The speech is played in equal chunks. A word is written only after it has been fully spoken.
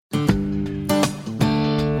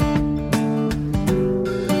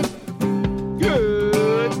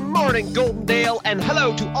morning, Goldendale, and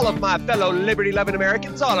hello to all of my fellow liberty-loving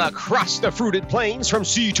Americans all across the fruited plains from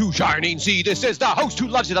sea to shining sea. This is the host who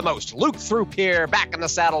loves you the most, Luke Throop here, back in the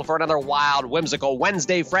saddle for another wild, whimsical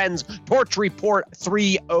Wednesday, friends. Torch Report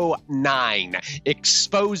 309,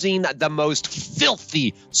 exposing the most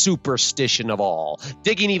filthy superstition of all,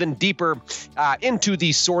 digging even deeper into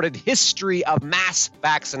the sordid history of mass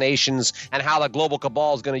vaccinations and how the global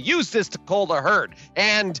cabal is going to use this to cull the herd.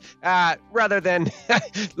 And rather than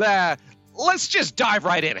let's just dive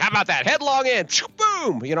right in. How about that? Headlong in.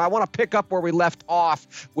 Boom. I want to pick up where we left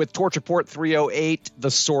off with Torch Report 308, the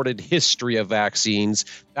sordid history of vaccines.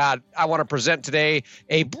 I want to present today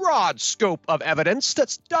a broad scope of evidence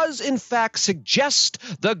that does, in fact, suggest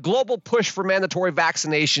the global push for mandatory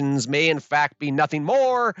vaccinations may, in fact, be nothing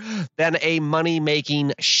more than a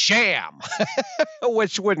money-making sham,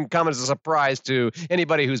 which wouldn't come as a surprise to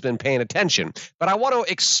anybody who's been paying attention. But I want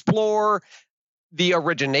to explore the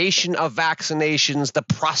origination of vaccinations, the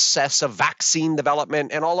process of vaccine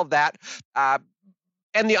development, and all of that,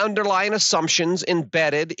 and the underlying assumptions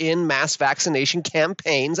embedded in mass vaccination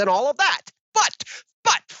campaigns and all of that. But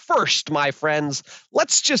first, my friends,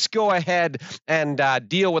 let's just go ahead and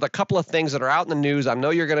deal with a couple of things that are out in the news. I know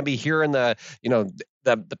you're going to be hearing the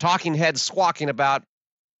talking heads squawking about,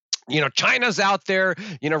 China's out there,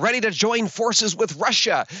 ready to join forces with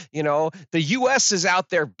Russia. The U.S. is out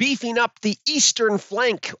there beefing up the eastern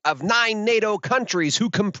flank of 9 NATO countries who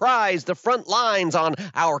comprise the front lines on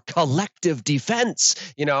our collective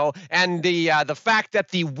defense, and the fact that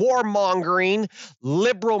the warmongering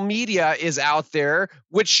liberal media is out there,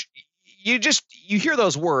 which you hear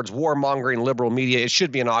those words, warmongering liberal media. It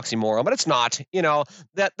should be an oxymoron, but it's not.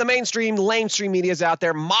 That the mainstream media is out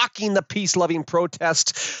there mocking the peace-loving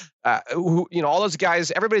protests. All those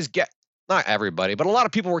guys, not everybody, but a lot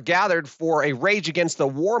of people were gathered for a Rage Against the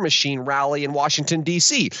War Machine rally in Washington,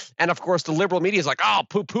 D.C. And of course, the liberal media is like, oh,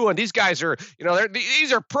 poo-poo, and these guys are,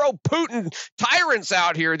 these are pro-Putin tyrants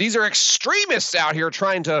out here. These are extremists out here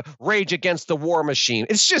trying to rage against the war machine.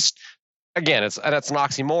 It's just, again, that's an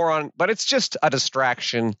oxymoron, but it's just a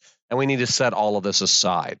distraction, and we need to set all of this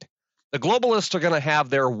aside. The globalists are going to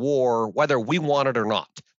have their war whether we want it or not,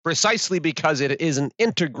 precisely because it is an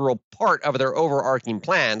integral part of their overarching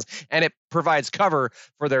plans, and it provides cover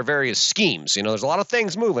for their various schemes. There's a lot of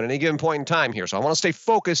things moving at any given point in time here, so I want to stay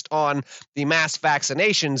focused on the mass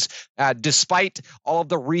vaccinations, despite all of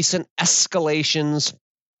the recent escalations.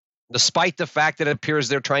 Despite the fact that it appears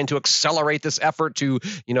they're trying to accelerate this effort to,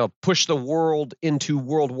 push the world into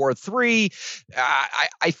World War III,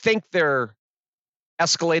 I think they're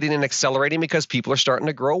escalating and accelerating because people are starting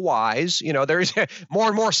to grow wise. There's more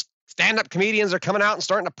and more stand-up comedians are coming out and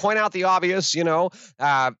starting to point out the obvious.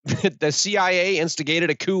 The CIA instigated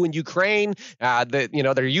a coup in Ukraine.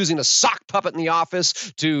 They're using a sock puppet in the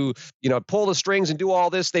office to, pull the strings and do all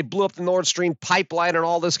this. They blew up the Nord Stream pipeline and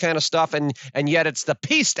all this kind of stuff. And yet it's the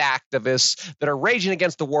peace activists that are raging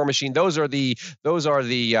against the war machine. Those are the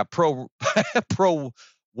pro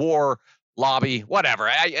war lobby, whatever.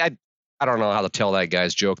 I don't know how to tell that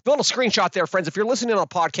guy's joke. Build a screenshot there, friends. If you're listening on a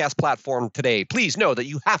podcast platform today, please know that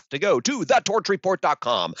you have to go to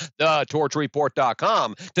thetorchreport.com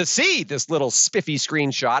to see this little spiffy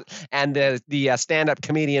screenshot and the stand-up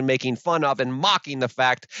comedian making fun of and mocking the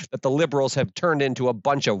fact that the liberals have turned into a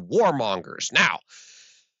bunch of warmongers. Now,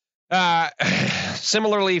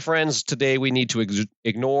 similarly, friends, today we need to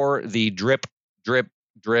ignore the drip, drip,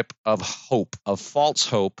 drip of hope, of false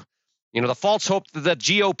hope. The false hope that the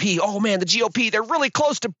GOP, the GOP, they're really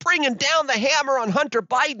close to bringing down the hammer on Hunter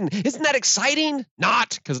Biden. Isn't that exciting? Not,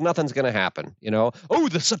 because nothing's going to happen,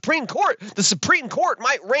 the Supreme Court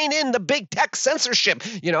might rein in the big tech censorship,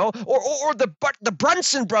 or the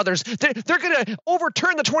Brunson brothers. They're going to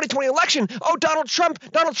overturn the 2020 election. Donald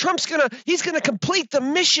Trump's he's going to complete the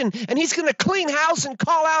mission, and he's going to clean house and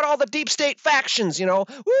call out all the deep state factions,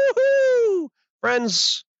 Woohoo!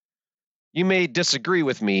 Friends, you may disagree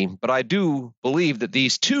with me, but I do believe that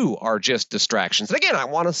these two are just distractions. And again, I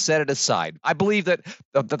want to set it aside. I believe that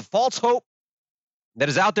the false hope that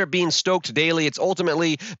is out there being stoked daily, it's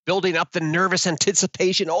ultimately building up the nervous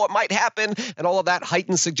anticipation. It might happen, and all of that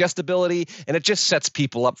heightened suggestibility, and it just sets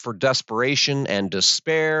people up for desperation and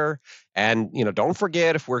despair. And, don't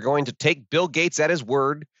forget, if we're going to take Bill Gates at his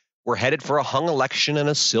word, we're headed for a hung election and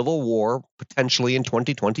a civil war, potentially in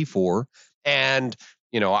 2024. And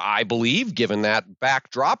I believe, given that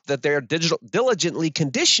backdrop, that they're diligently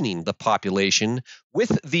conditioning the population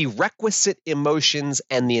with the requisite emotions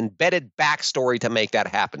and the embedded backstory to make that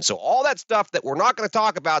happen. So all that stuff that we're not going to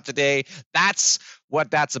talk about today, that's what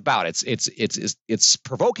that's about. It's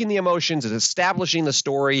provoking the emotions, it's establishing the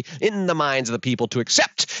story in the minds of the people to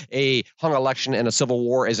accept a hung election and a civil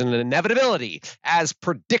war as an inevitability, as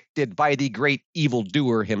predicted by the great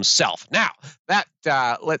evildoer himself. Now, that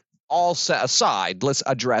let all set aside, let's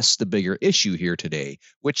address the bigger issue here today,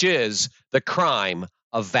 which is the crime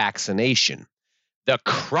of vaccination. The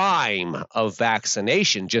Crime of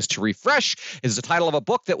Vaccination, just to refresh, is the title of a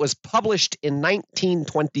book that was published in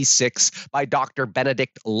 1926 by Dr.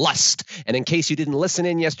 Benedict Lust. And in case you didn't listen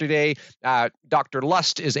in yesterday, Dr.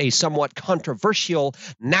 Lust is a somewhat controversial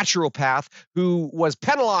naturopath who was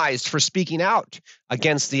penalized for speaking out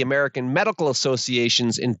against the American Medical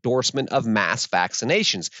Association's endorsement of mass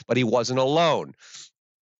vaccinations. But he wasn't alone.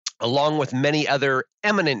 Along with many other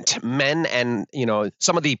eminent men and,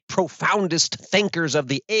 some of the profoundest thinkers of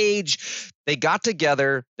the age, they got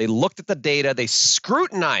together, they looked at the data, they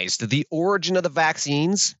scrutinized the origin of the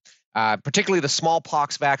vaccines, particularly the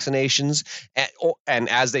smallpox vaccinations. And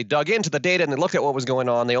as they dug into the data and they looked at what was going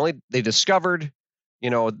on, they discovered,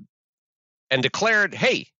 and declared,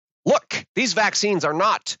 hey, look, these vaccines are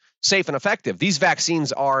not safe and effective. These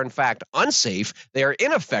vaccines are, in fact, unsafe. They are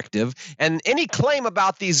ineffective. And any claim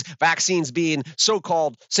about these vaccines being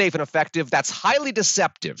so-called safe and effective, that's highly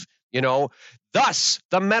deceptive. Thus,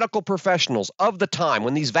 the medical professionals of the time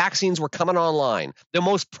when these vaccines were coming online, the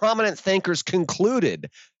most prominent thinkers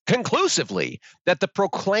concluded conclusively that the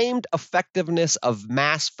proclaimed effectiveness of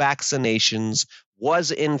mass vaccinations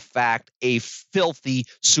was in fact a filthy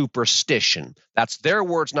superstition. That's their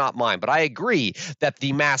words, not mine. But I agree that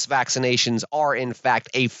the mass vaccinations are in fact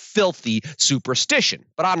a filthy superstition.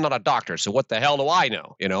 But I'm not a doctor, so what the hell do I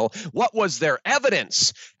know? What was their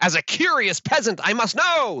evidence? As a curious peasant, I must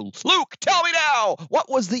know. Luke, tell me now, what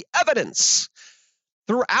was the evidence?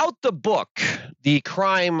 Throughout the book, The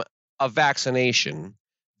Crime of Vaccination,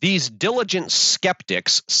 these diligent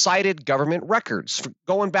skeptics cited government records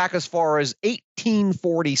going back as far as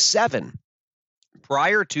 1847,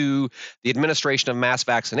 prior to the administration of mass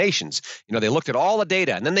vaccinations. They looked at all the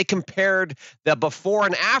data, and then they compared the before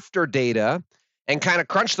and after data and kind of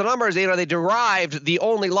crunched the numbers. They derived the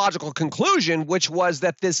only logical conclusion, which was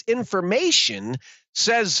that this information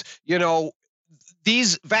says,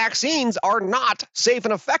 these vaccines are not safe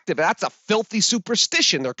and effective. That's a filthy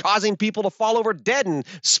superstition. They're causing people to fall over dead and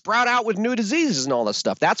sprout out with new diseases and all this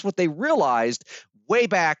stuff. That's what they realized way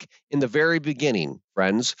back in the very beginning,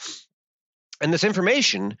 friends. And this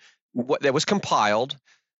information that was compiled,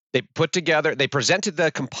 they presented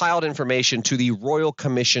the compiled information to the Royal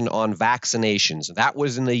Commission on Vaccinations. That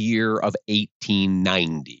was in the year of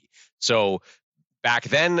 1890. So back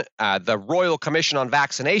then, the Royal Commission on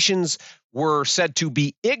Vaccinations were said to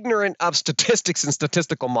be ignorant of statistics and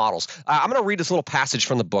statistical models. I'm going to read this little passage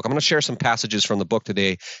from the book. I'm going to share some passages from the book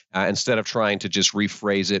today instead of trying to just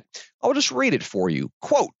rephrase it. I'll just read it for you.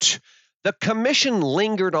 Quote, "The commission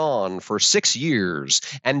lingered on for 6 years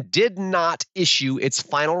and did not issue its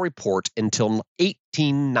final report until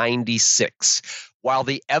 1896. While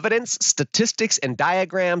the evidence, statistics, and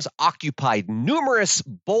diagrams occupied numerous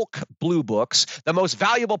bulk blue books, the most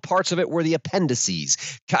valuable parts of it were the appendices,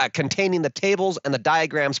 containing the tables and the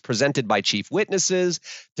diagrams presented by chief witnesses,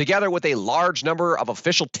 together with a large number of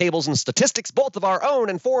official tables and statistics, both of our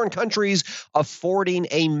own and foreign countries, affording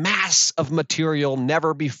a mass of material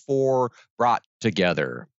never before brought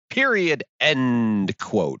together." Period. End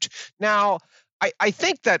quote. Now, I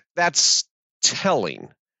think that's telling.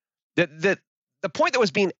 That the point that was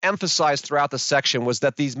being emphasized throughout the section was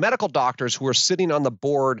that these medical doctors who were sitting on the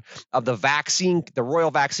board of the Royal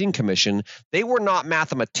Vaccine Commission, they were not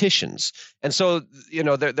mathematicians. And so,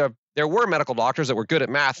 there were medical doctors that were good at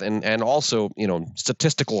math and also,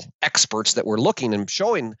 statistical experts that were looking and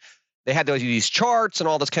showing. They had these charts and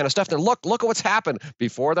all this kind of stuff. And look at what's happened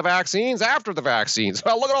before the vaccines, after the vaccines.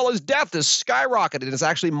 Well, look at all this death has skyrocketed. It's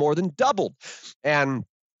actually more than doubled. And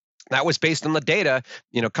that was based on the data,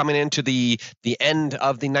 coming into the end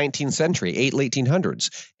of the 19th century, late 1800s.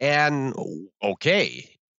 And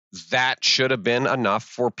okay, that should have been enough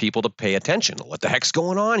for people to pay attention. What the heck's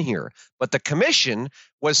going on here? But the commission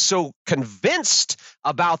was so convinced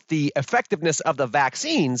about the effectiveness of the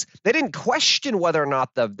vaccines, they didn't question whether or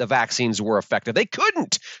not the vaccines were effective. They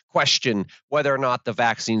couldn't question whether or not the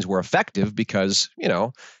vaccines were effective because,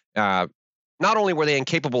 not only were they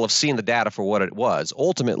incapable of seeing the data for what it was,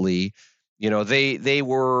 ultimately, They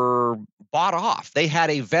were bought off. They had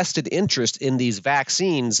a vested interest in these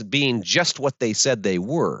vaccines being just what they said they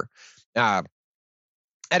were. At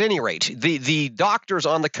any rate, the doctors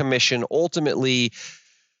on the commission ultimately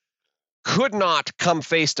could not come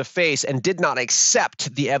face to face and did not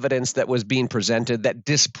accept the evidence that was being presented that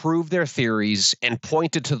disproved their theories and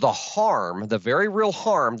pointed to the harm, the very real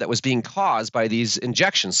harm that was being caused by these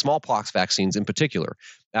injections, smallpox vaccines in particular.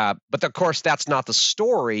 But of course, that's not the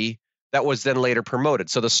story that was then later promoted.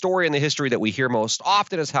 So the story in the history that we hear most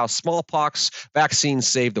often is how smallpox vaccines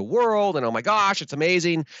saved the world, and oh my gosh, it's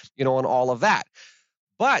amazing, and all of that.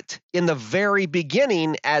 But in the very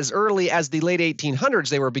beginning, as early as the late 1800s,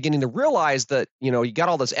 they were beginning to realize that, you got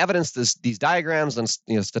all this evidence, these diagrams and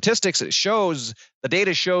statistics. The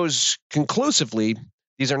data shows conclusively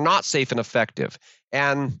these are not safe and effective.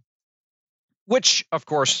 And which, of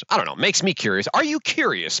course, I don't know, makes me curious. Are you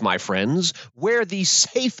curious, my friends, where the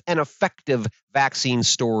safe and effective vaccine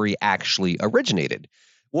story actually originated?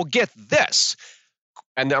 Well, get this.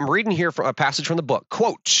 And I'm reading here from a passage from the book.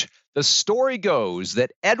 Quote, "The story goes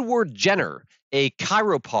that Edward Jenner, a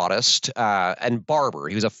chiropodist and barber,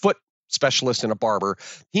 he was a foot specialist and a barber,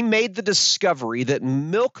 he made the discovery that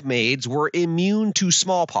milkmaids were immune to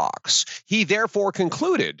smallpox. He therefore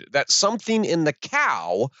concluded that something in the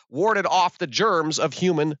cow warded off the germs of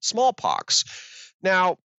human smallpox."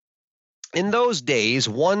 Now, in those days,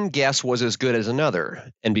 one guess was as good as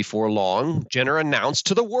another, and before long, Jenner announced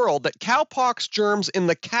to the world that cowpox germs in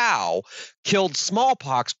the cow killed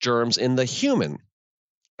smallpox germs in the human,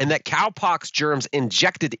 and that cowpox germs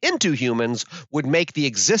injected into humans would make the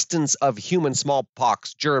existence of human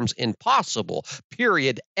smallpox germs impossible,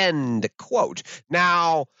 period, end quote.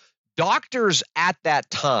 Now, doctors at that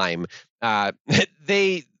time,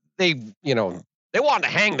 they wanted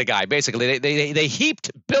to hang the guy, basically. They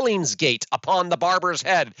heaped Billingsgate upon the barber's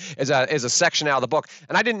head as a section out of the book.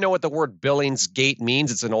 And I didn't know what the word Billingsgate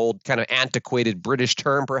means. It's an old kind of antiquated British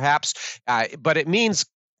term, perhaps. But it means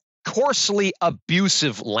coarsely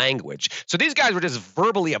abusive language. So these guys were just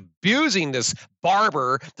verbally abusing this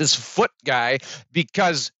barber, this foot guy,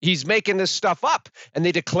 because he's making this stuff up. And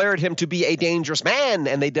they declared him to be a dangerous man,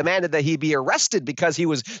 and they demanded that he be arrested because he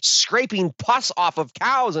was scraping pus off of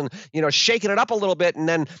cows and, shaking it up a little bit and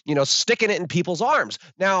then, sticking it in people's arms.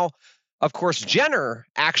 Now, of course, Jenner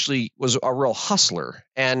actually was a real hustler,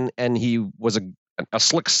 and he was a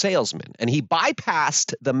slick salesman, and he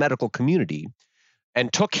bypassed the medical community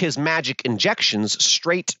and took his magic injections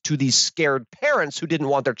straight to these scared parents who didn't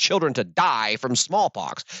want their children to die from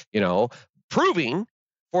smallpox, proving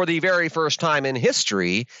for the very first time in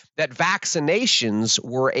history that vaccinations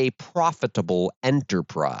were a profitable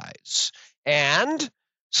enterprise. And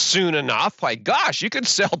soon enough, my gosh, you could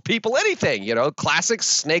sell people anything, classic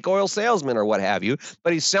snake oil salesman or what have you,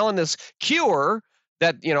 but he's selling this cure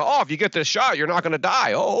that, if you get this shot, you're not going to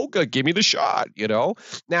die. Oh, good, give me the shot,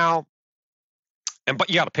 Now, but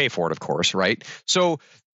you got to pay for it, of course, right? So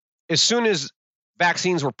as soon as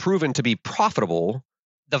vaccines were proven to be profitable,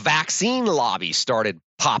 the vaccine lobby started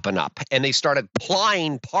popping up, and they started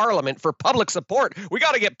plying Parliament for public support. We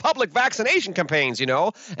got to get public vaccination campaigns, And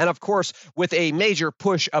of course, with a major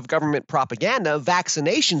push of government propaganda,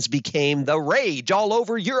 vaccinations became the rage all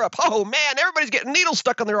over Europe. Oh man, everybody's getting needles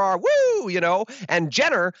stuck in their arm. Woo, And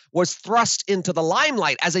Jenner was thrust into the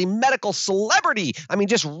limelight as a medical celebrity. I mean,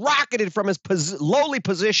 just rocketed from his lowly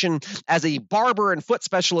position as a barber and foot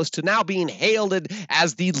specialist to now being hailed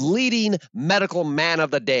as the leading medical man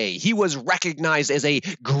of the day. He was recognized as a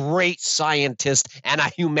great scientist and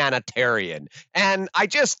a humanitarian. And I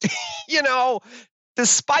just,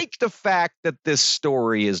 despite the fact that this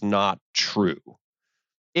story is not true,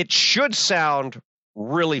 it should sound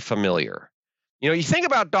really familiar. You think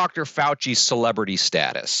about Dr. Fauci's celebrity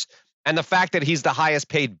status and the fact that he's the highest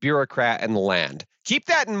paid bureaucrat in the land. Keep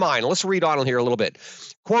that in mind. Let's read on here a little bit.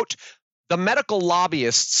 Quote, "The medical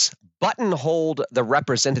lobbyists buttonholed the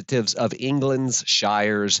representatives of England's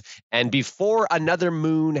shires, and before another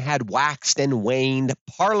moon had waxed and waned,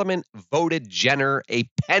 Parliament voted Jenner a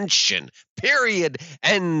pension. Period.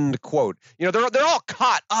 End quote." They're all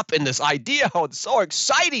caught up in this idea how it's so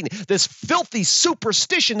exciting, this filthy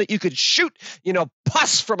superstition that you could shoot,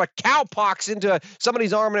 pus from a cowpox into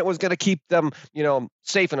somebody's arm and it was going to keep them,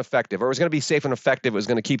 safe and effective, or it was going to be safe and effective. It was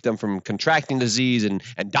going to keep them from contracting disease and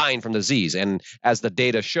dying from disease. And as the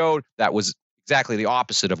data showed, that was exactly the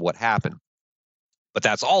opposite of what happened. But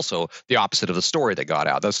that's also the opposite of the story that got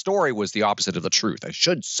out. The story was the opposite of the truth, I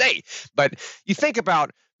should say. But you think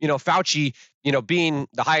about, Fauci, being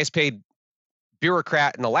the highest paid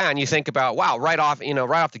bureaucrat in the land, you think about, wow, right off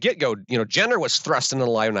the get-go, Jenner was thrust into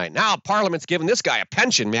the limelight. Now Parliament's giving this guy a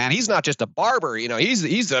pension, man. He's not just a barber,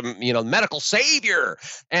 he's a medical savior.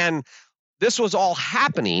 And this was all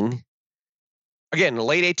happening again, the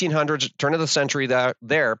late 1800s, turn of the century.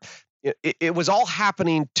 It was all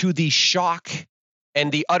happening to the shock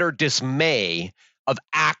and the utter dismay of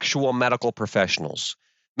actual medical professionals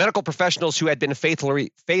who had been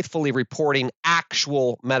faithfully reporting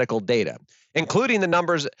actual medical data, including the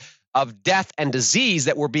numbers of death and disease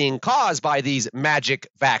that were being caused by these magic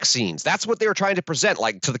vaccines. That's what they were trying to present,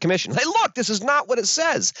 to the commission. Hey, look, this is not what it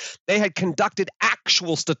says. They had conducted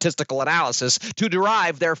actual statistical analysis to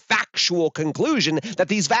derive their factual conclusion that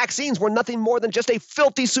these vaccines were nothing more than just a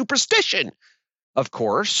filthy superstition. Of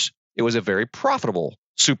course, it was a very profitable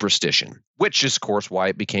superstition, which is, of course, why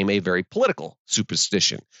it became a very political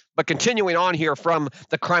superstition. But continuing on here from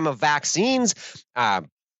the crime of vaccines, the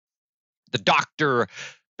Dr.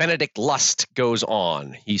 Benedict Lust goes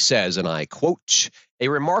on. He says, and I quote, a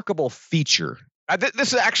remarkable feature.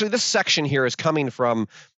 This section here is coming from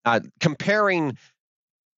comparing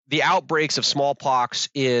the outbreaks of smallpox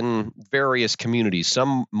in various communities,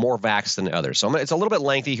 some more vaxxed than others. So it's a little bit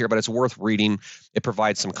lengthy here, but it's worth reading. It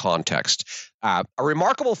provides some context. A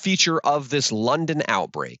remarkable feature of this London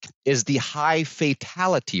outbreak is the high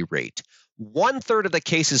fatality rate. 1/3 of the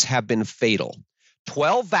cases have been fatal.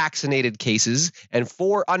 12 vaccinated cases and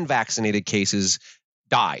 4 unvaccinated cases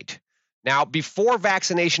died. Now, before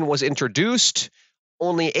vaccination was introduced,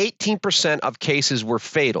 only 18% of cases were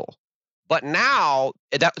fatal. But now,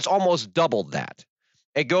 it's almost doubled that.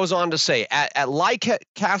 It goes on to say, at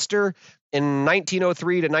Leicester in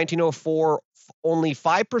 1903 to 1904, only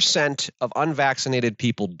 5% of unvaccinated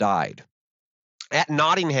people died. At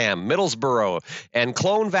Nottingham, Middlesbrough, and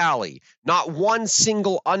Clone Valley, not one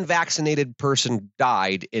single unvaccinated person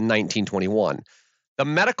died in 1921. The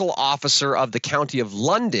medical officer of the County of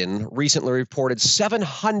London recently reported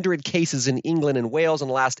 700 cases in England and Wales in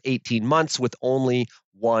the last 18 months with only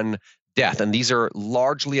one death. And these are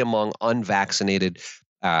largely among unvaccinated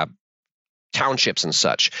townships and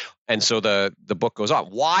such. And so the book goes on.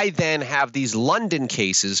 Why then have these London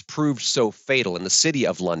cases proved so fatal in the city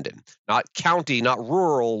of London? Not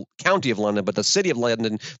rural county of London, but the city of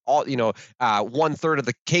London. 1/3 of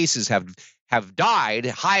the cases have died.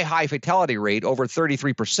 High fatality rate, over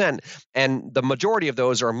 33%, and the majority of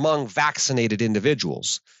those are among vaccinated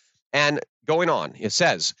individuals. And going on, it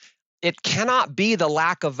says, it cannot be the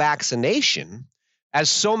lack of vaccination, as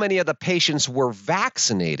so many of the patients were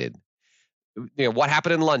vaccinated. What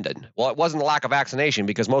happened in London? Well, it wasn't the lack of vaccination,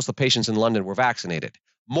 because most of the patients in London were vaccinated.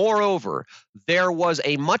 Moreover, there was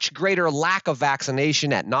a much greater lack of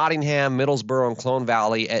vaccination at Nottingham, Middlesbrough, and Clone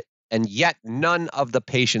Valley, and yet none of the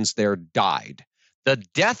patients there died. The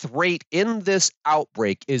death rate in this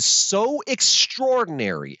outbreak is so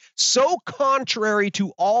extraordinary, so contrary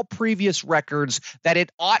to all previous records, that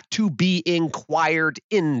it ought to be inquired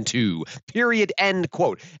into. Period. End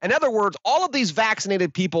quote. In other words, all of these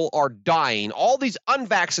vaccinated people are dying. All these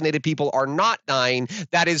unvaccinated people are not dying.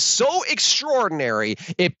 That is so extraordinary.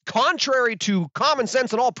 It contrary to common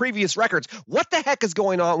sense and all previous records. What the heck is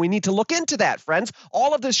going on? We need to look into that, friends.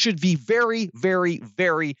 All of this should be very, very,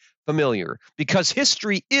 very familiar, because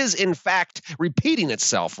history is in fact repeating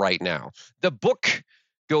itself right now. The book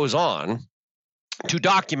goes on to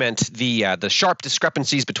document the sharp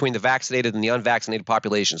discrepancies between the vaccinated and the unvaccinated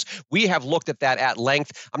populations. We have looked at that at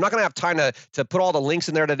length. I'm not going to have time to put all the links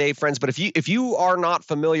in there today, friends, but if you are not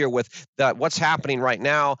familiar with what's happening right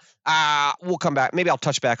now, we'll come back. Maybe I'll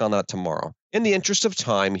touch back on that tomorrow. In the interest of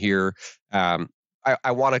time here, I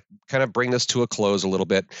want to kind of bring this to a close a little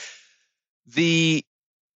bit.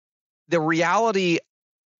 The reality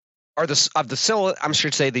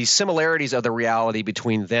the similarities of the reality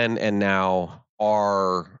between then and now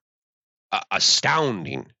are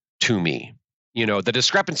astounding to me. The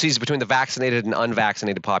discrepancies between the vaccinated and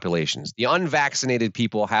unvaccinated populations, the unvaccinated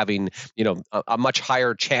people having, a much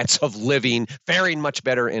higher chance of living, faring much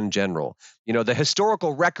better in general. The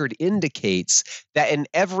historical record indicates that in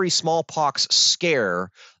every smallpox scare,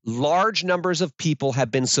 large numbers of people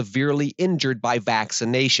have been severely injured by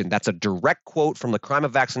vaccination. That's a direct quote from the crime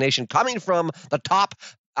of vaccination, coming from the top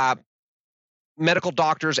medical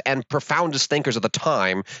doctors and profoundest thinkers of the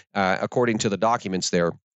time, according to the documents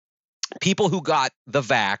there. People who got the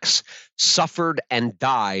vax suffered and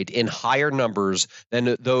died in higher numbers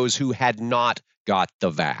than those who had not got the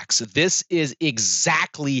vax. This is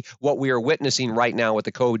exactly what we are witnessing right now with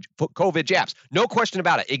the COVID jabs. No question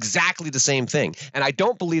about it. Exactly the same thing. And I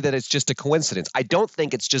don't believe that it's just a coincidence. I don't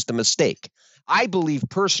think it's just a mistake. I believe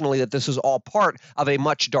personally that this is all part of a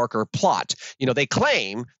much darker plot. They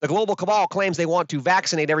claim, the global cabal claims they want to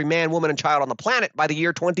vaccinate every man, woman, and child on the planet by the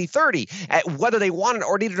year 2030. Whether they want it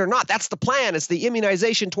or need it or not, that's the plan. It's the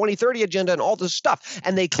immunization 2030 agenda and all this stuff.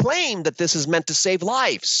 And they claim that this is meant to save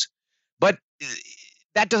lives. But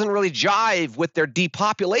that doesn't really jive with their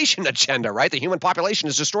depopulation agenda, right? The human population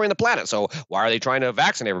is destroying the planet. So why are they trying to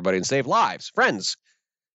vaccinate everybody and save lives? Friends,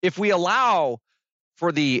 if we allow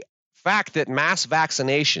for the fact that mass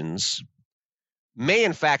vaccinations may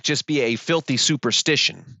in fact just be a filthy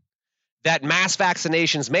superstition, that mass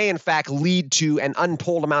vaccinations may in fact lead to an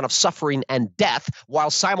untold amount of suffering and death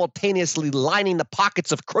while simultaneously lining the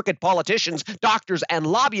pockets of crooked politicians, doctors, and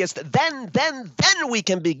lobbyists, then we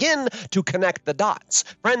can begin to connect the dots.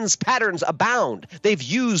 Friends, patterns abound. They've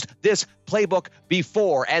used this playbook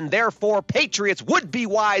before, and therefore patriots would be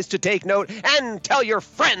wise to take note and tell your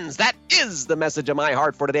friends. That is the message of my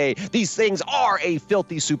heart for today. These things are a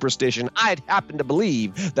filthy superstition. I happen to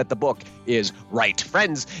believe that the book is right.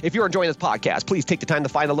 Friends, if you're enjoying this podcast, please take the time to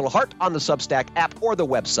find the little heart on the Substack app or the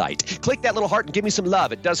website. Click that little heart and give me some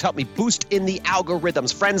love. It does help me boost in the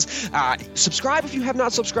algorithms. Friends, subscribe if you have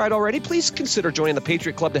not subscribed already. Please consider joining the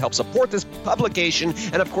Patriot Club to help support this publication.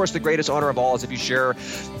 And of course, the greatest honor of all is if you share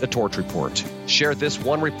the Torch Report. Share this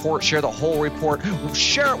one report, share the whole report,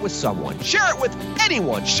 share it with someone, share it with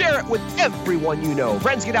anyone, share it with everyone you know.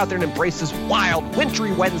 Friends, get out there and embrace this wild,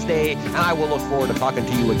 wintry Wednesday, and I will look forward to talking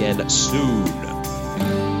to you again soon.